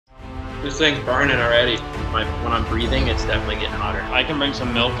This thing's burning already. When I'm breathing, it's definitely getting hotter. I can bring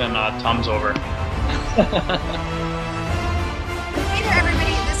some milk and Tums over. Hey there,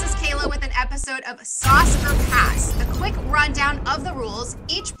 everybody. This is Kayla with an episode of Sauce or Pass. A quick rundown of the rules.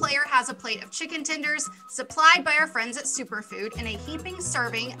 Each player has a plate of chicken tenders supplied by our friends at Superfood in a heaping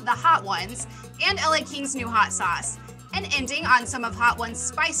serving, the Hot Ones, and LA King's new hot sauce, and ending on some of Hot One's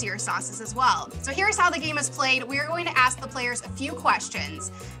spicier sauces as well. So here's how the game is played. We are going to ask the players a few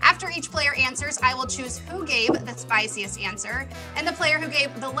questions. After each player answers, I will choose who gave the spiciest answer, and the player who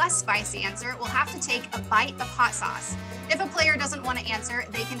gave the less spicy answer will have to take a bite of hot sauce. If a player doesn't want to answer,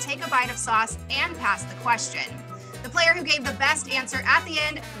 they can take a bite of sauce and pass the question. The player who gave the best answer at the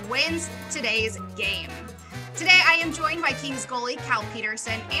end wins today's game. Today, I am joined by Kings goalie Cal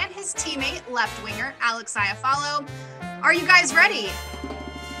Petersen and his teammate, left winger Alex Iafallo. Are you guys ready?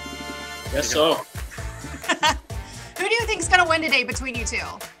 Guess so. Who do you think is going to win today between you two?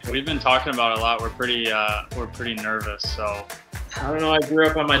 We've been talking about it a lot. We're pretty nervous. So I don't know. I grew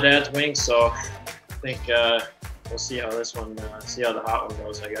up on my dad's wing, so I think we'll see how this one, see how the hot one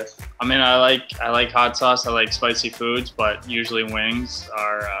goes, I guess. I mean, I like hot sauce. I like spicy foods, but usually wings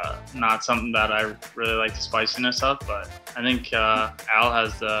are not something that I really like the spiciness of. But I think Al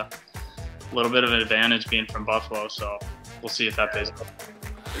has a little bit of an advantage being from Buffalo, so we'll see if that pays off.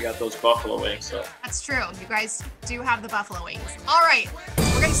 We got those buffalo wings, so. That's true. You guys do have the buffalo wings. All right,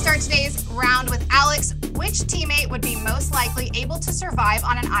 we're going to start today's round with Alex. Which teammate would be most likely able to survive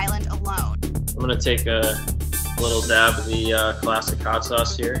on an island alone? I'm going to take a little dab of the classic hot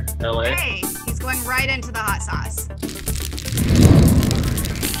sauce here, LA. Okay, he's going right into the hot sauce.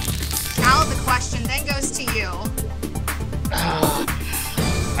 Cal, the question then goes to you.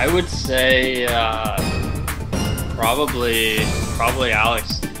 I would say probably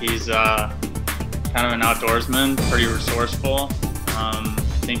Alex. He's kind of an outdoorsman, pretty resourceful. I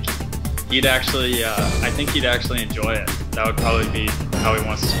think he'd actually enjoy it. That would probably be how he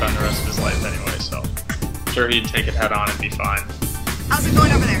wants to spend the rest of his life anyway. So I'm sure he'd take it head on and be fine. How's it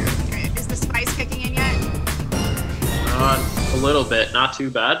going over there? Is the spice kicking in yet? A little bit, not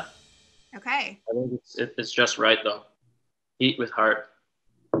too bad. Okay. I think it's just right though. Eat with heart.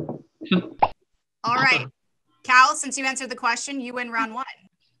 All right. Cal, since you answered the question, you win round one.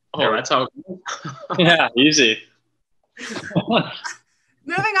 Oh, that's how it goes. Yeah, easy.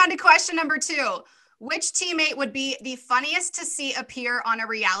 Moving on to question number 2. Which teammate would be the funniest to see appear on a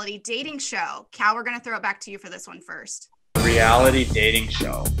reality dating show? Cal, we're going to throw it back to you for this one first. Reality dating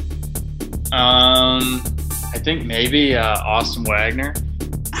show. I think maybe Austin Wagner.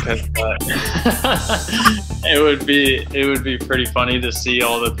 Because it would be pretty funny to see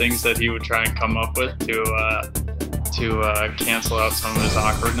all the things that he would try and come up with to cancel out some of his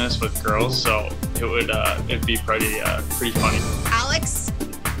awkwardness with girls. So it'd be pretty funny. Alex?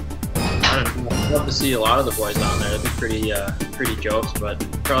 I'd love to see a lot of the boys on there. It'd be pretty jokes, but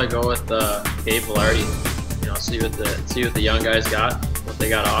probably go with Gabe Velarde. You know, see what the young guys got, what they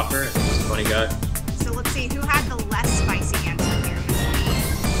got to offer. He's a funny guy. So let's see who had the less spicy answer here.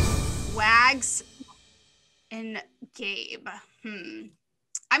 Wags and Gabe. I'm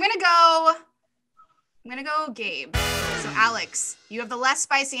gonna go Gabe. So Alex, you have the less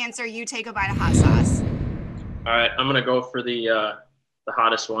spicy answer. You take a bite of hot sauce. All right, I'm gonna go for the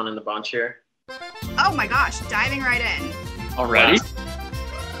hottest one in the bunch here. Oh my gosh, diving right in. Already?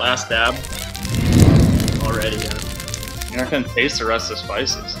 Last dab. Already, yeah. You're not gonna taste the rest of the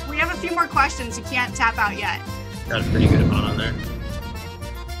spices. We have a few more questions. You can't tap out yet. Got a pretty good amount on there.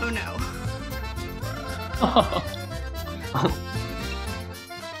 Oh no.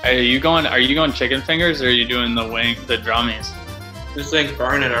 Are you going chicken fingers or are you doing the drummies? This thing's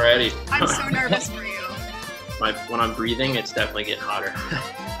burning already. I'm so nervous for you. When I'm breathing, it's definitely getting hotter.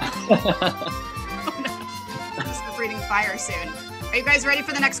 Oh no. I'm just breathing fire soon. Are you guys ready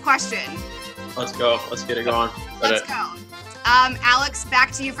for the next question? Let's go. Let's get it going. Let's go. Alex,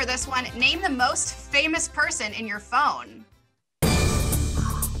 back to you for this one. Name the most famous person in your phone.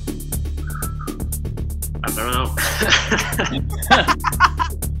 I don't know.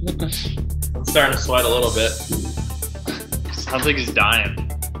 I'm starting to sweat a little bit. Sounds like he's dying.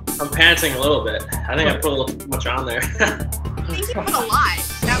 I'm panting a little bit. I think I put a little too much on there. I think you put a lot.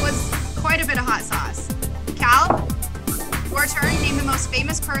 That was quite a bit of hot sauce. Cal, your turn. Name the most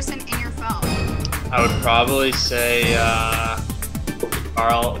famous person in your phone. I would probably say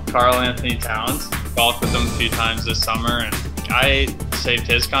Carl Anthony Towns. Golfed with him a few times this summer, and I saved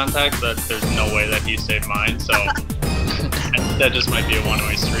his contact, but there's no way that he saved mine. So that just might be a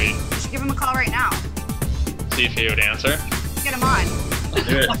one-way street. You should give him a call right now. See if he would answer. Get him on.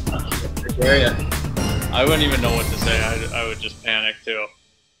 Do it. I dare ya. I wouldn't even know what to say. I would just panic too.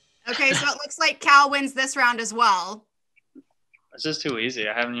 Okay, so it looks like Cal wins this round as well. It's just too easy.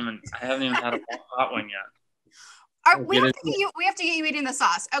 I haven't even had a hot one yet. We have to get you eating the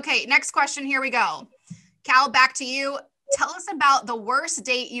sauce. Okay, next question. Here we go. Cal, back to you. Tell us about the worst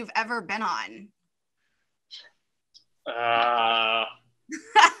date you've ever been on.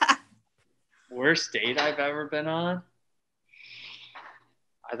 Worst date I've ever been on?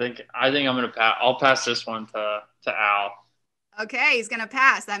 I think I'm gonna pass. I'll pass this one to Al. Okay, he's gonna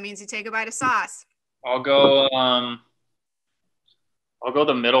pass. That means you take a bite of sauce. I'll go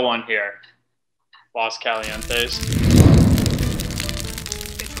the middle one here. Los Calientes.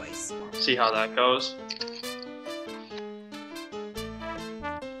 Good choice. See how that goes.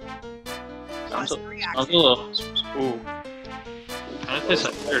 Sounds a little. Ooh. It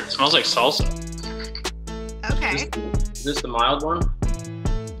smells like salsa. Okay. Is this the mild one?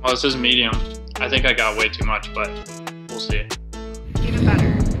 Oh, this is medium. I think I got way too much, but we'll see. Even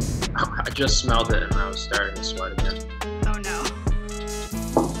better. I just smelled it and I was starting to sweat again. Oh no.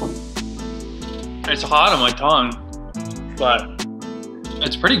 It's hot on my tongue, but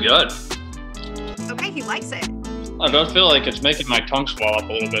it's pretty good. Okay, he likes it. I don't feel like it's making my tongue swell up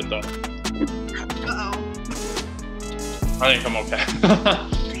a little bit though. Uh-oh. I think I'm okay.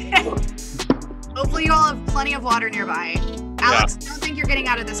 Hopefully you all have plenty of water nearby. Alex, I don't think you're getting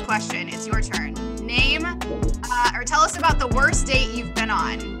out of this question. It's your turn. Name or tell us about the worst date you've been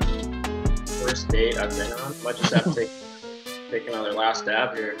on. Worst date I've been on? Might just have to take another last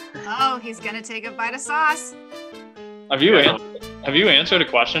dab here. Oh, he's gonna take a bite of sauce. Have you answered a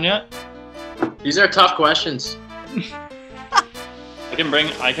question yet? These are tough questions. I can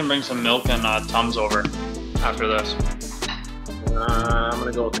bring some milk and Tums over after this. I'm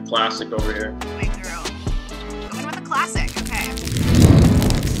gonna go with the classic over here. Way through. Going with the classic. Okay.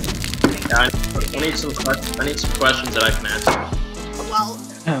 Yeah, I need some questions that I can answer. Well,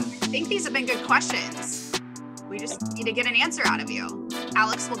 I think these have been good questions. We just need to get an answer out of you.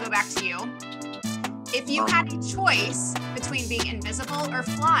 Alex, we'll go back to you. If you had a choice between being invisible or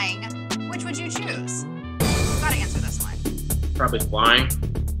flying, which would you choose? Gotta answer this one. Probably flying.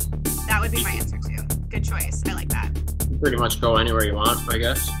 That would be my answer too. Good choice. I like that. Pretty much go anywhere you want, I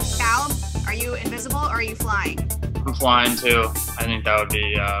guess. Cal, are you invisible or are you flying? I'm flying too. I think that would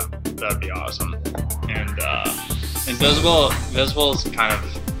be awesome. And invisible is kind of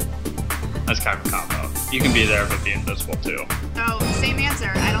a combo. You can be there but be invisible too. So same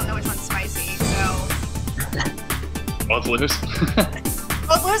answer. I don't know which one's spicy. So both lose.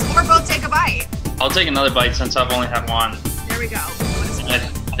 both lose or both take a bite. I'll take another bite since I've only had one. There we go. What is it?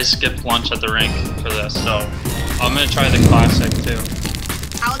 I skipped lunch at the rink for this, so I'm gonna try the classic too.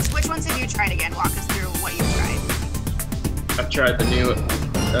 Alex, which ones have you tried again? Walk us through what you've tried. I've tried the new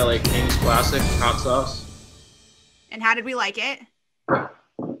LA Kings Classic hot sauce. And how did we like it?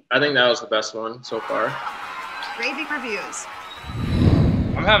 I think that was the best one so far. Raving reviews.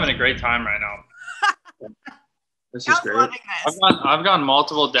 I'm having a great time right now. This is Cal's great. loving this. I've gone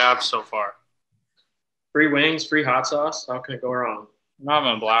multiple dabs so far. Free wings, free hot sauce. How can it go wrong? I'm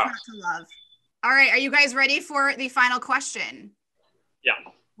having a blast. Not to love. All right, are you guys ready for the final question? Yeah.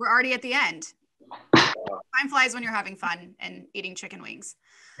 We're already at the end. Time flies when you're having fun and eating chicken wings.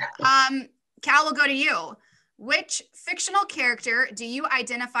 Cal, will go to you. Which fictional character do you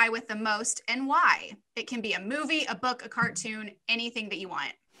identify with the most and why? It can be a movie, a book, a cartoon, anything that you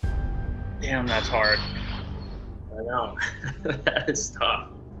want. Damn, that's hard. I know. That is tough.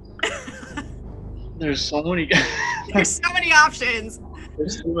 There's so many. There's so many options.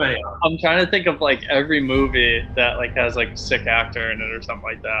 There's too many. I'm trying to think of like every movie that like has like a sick actor in it or something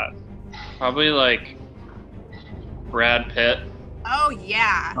like that. Probably like Brad Pitt. Oh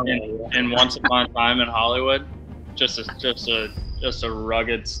yeah. In Once Upon a Time in Hollywood. Just a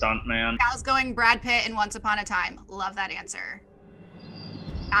rugged stunt man. Cal's going Brad Pitt in Once Upon a Time. Love that answer.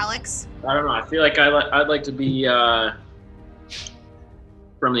 Alex? I don't know. I feel like I'd like to be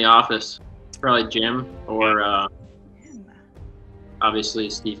from The Office. Probably Jim or obviously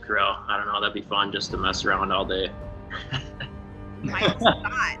Steve Carell. I don't know. That'd be fun just to mess around all day. Michael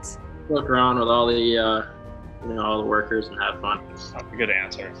Scott. Look around with all the all the workers and have fun. That's a good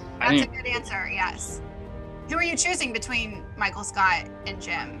answer. That's a good answer, yes. Who are you choosing between Michael Scott and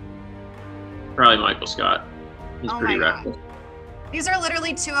Jim? Probably Michael Scott. He's pretty reckless. These are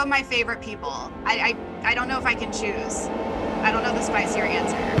literally two of my favorite people. I don't know if I can choose. I don't know the spicier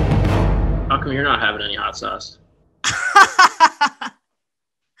answer. How come you're not having any hot sauce? I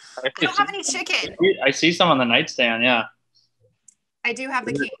don't have any chicken. I see some on the nightstand, yeah. I do have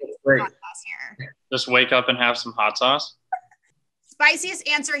the king hot sauce here. Just wake up and have some hot sauce? Spiciest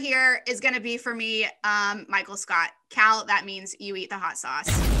answer here is going to be for me, Michael Scott. Cal, that means you eat the hot sauce.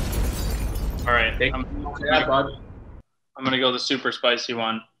 All right. Yeah, bud. I'm going to go the super spicy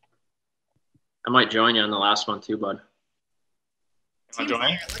one. I might join you on the last one too, bud. Team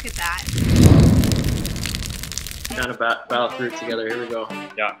player, look at that. Kind of battle through it together. Here we go.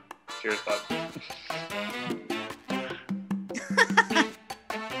 Yeah. Cheers, bud.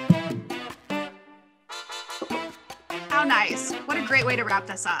 How nice. What a great way to wrap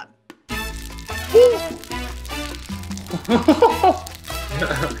this up.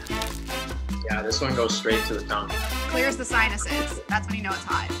 Yeah, this one goes straight to the tongue. Clears the sinuses. That's when you know it's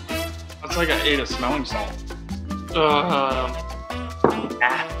hot. That's like I ate a smelling salt.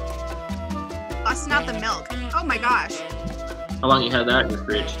 Busting out the milk. Oh my gosh. How long you had that in the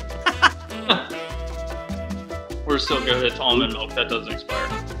fridge? We're still good. It's almond milk. That doesn't expire.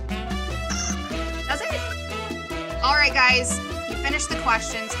 Does it? All right, guys. You finished the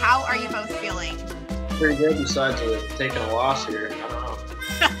questions. How are you both feeling? Pretty good besides taking a loss here. I don't know.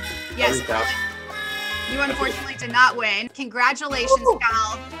 Yes. You unfortunately did not win. Congratulations,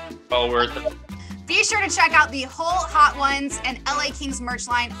 Cal. Well worth it. Be sure to check out the whole Hot Ones and LA Kings merch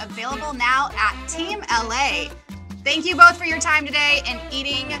line available now at Team LA. Thank you both for your time today and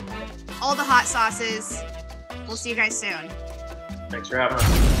eating all the hot sauces. We'll see you guys soon. Thanks for having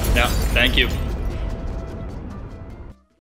us. Yeah, thank you.